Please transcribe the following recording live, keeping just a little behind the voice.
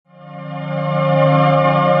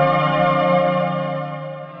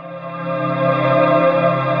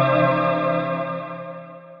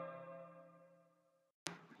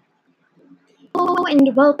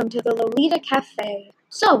Welcome to the Lolita Cafe.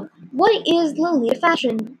 So, what is Lolita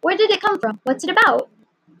fashion? Where did it come from? What's it about?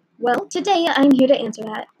 Well, today I'm here to answer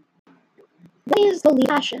that. What is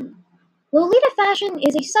Lolita fashion? Lolita fashion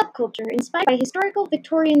is a subculture inspired by historical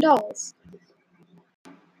Victorian dolls.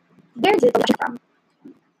 Where did Lolita come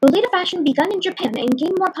from? Lolita fashion began in Japan and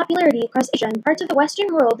gained more popularity across Asia and parts of the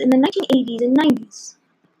Western world in the 1980s and 90s.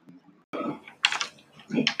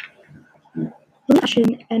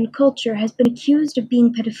 Fashion and culture has been accused of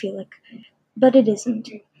being pedophilic, but it isn't.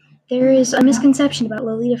 There is a misconception about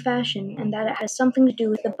Lolita fashion, and that it has something to do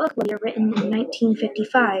with the book Lolita written in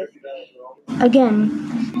 1955. Again,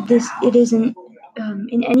 it isn't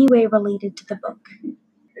in any way related to the book.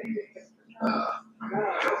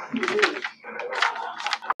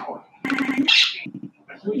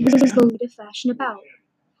 What is Lolita fashion about?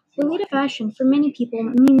 Lolita fashion, for many people,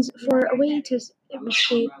 means for a way to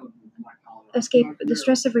escape the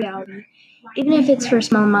stress of reality, even if it's for a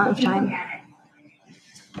small amount of time.